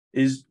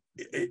is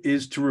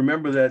to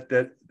remember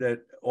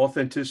that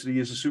authenticity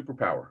is a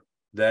superpower,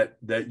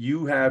 that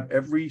you have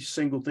every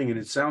single thing. And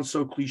it sounds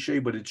so cliche,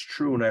 but it's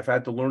true. And I've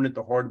had to learn it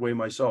the hard way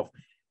myself.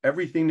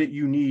 Everything that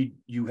you need,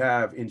 you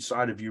have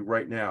inside of you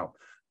right now.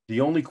 The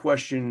only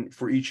question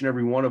for each and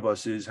every one of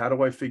us is, how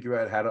do I figure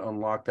out how to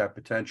unlock that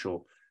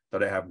potential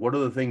that I have? What are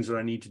the things that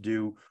I need to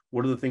do?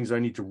 What are the things I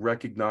need to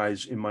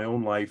recognize in my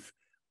own life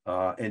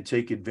and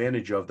take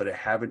advantage of that I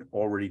haven't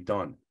already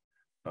done?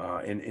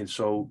 And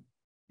so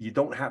you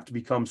don't have to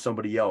become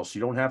somebody else.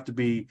 You don't have to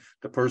be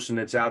the person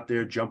that's out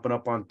there jumping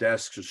up on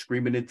desks or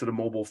screaming into the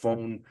mobile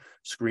phone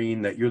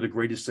screen that you're the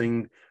greatest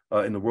thing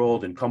in the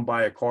world and come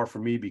buy a car for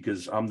me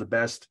because I'm the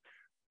best.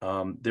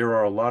 There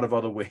are a lot of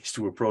other ways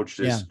to approach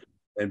this. Yeah.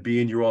 And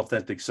being your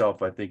authentic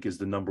self, I think, is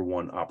the number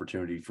one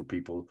opportunity for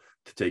people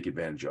to take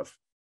advantage of.